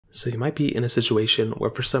So you might be in a situation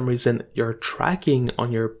where for some reason your tracking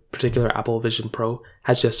on your particular Apple Vision Pro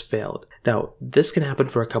has just failed. Now, this can happen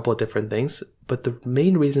for a couple of different things, but the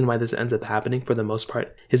main reason why this ends up happening for the most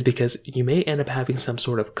part is because you may end up having some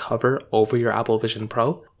sort of cover over your Apple Vision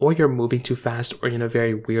Pro, or you're moving too fast, or in a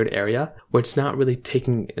very weird area where it's not really,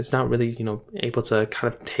 able to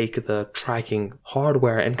kind of take the tracking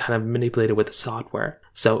hardware and kind of manipulate it with the software.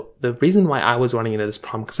 So the reason why I was running into this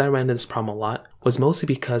problem, because I ran into this problem a lot, was mostly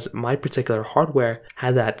because my particular hardware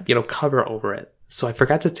had that, cover over it. So I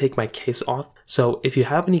forgot to take my case off. So if you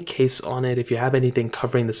have any case on it, if you have anything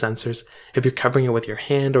covering the sensors, if you're covering it with your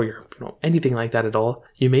hand or your, anything like that at all,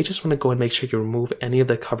 you may just want to go and make sure you remove any of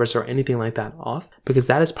the covers or anything like that off, because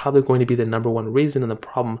that is probably going to be the number one reason and the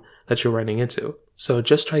problem that you're running into. So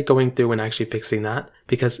just try going through and actually fixing that,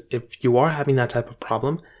 because if you are having that type of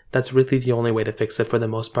problem, that's really the only way to fix it for the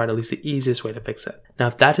most part, at least the easiest way to fix it. Now,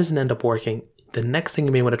 if that doesn't end up working, the next thing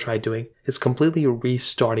you may want to try doing is completely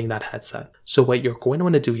restarting that headset. So what you're going to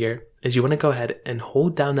want to do here is you want to go ahead and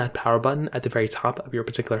hold down that power button at the very top of your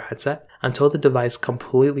particular headset until the device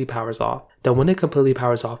completely powers off. Then when it completely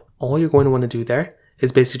powers off, all you're going to want to do there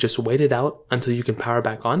is basically just wait it out until you can power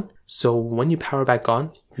back on. So when you power back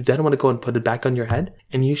on, you then want to go and put it back on your head,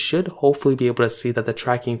 and you should hopefully be able to see that the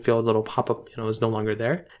tracking field little pop-up, is no longer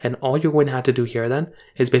there. And all you're going to have to do here then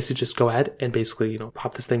is basically just go ahead and basically,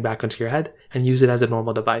 pop this thing back onto your head and use it as a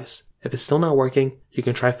normal device. If it's still not working, you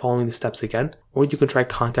can try following the steps again, or you can try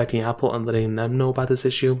contacting Apple and letting them know about this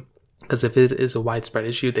issue. Because if it is a widespread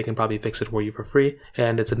issue, they can probably fix it for you for free.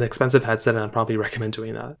 And it's an expensive headset, and I'd probably recommend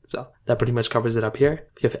doing that. So that pretty much covers it up here.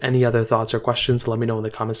 If you have any other thoughts or questions, let me know in the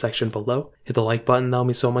comment section below. Hit the like button, that would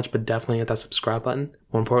mean so much, but definitely hit that subscribe button.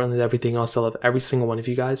 More importantly than everything else, I love every single one of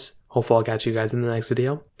you guys. Hopefully I'll catch you guys in the next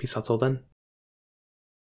video. Peace out till then.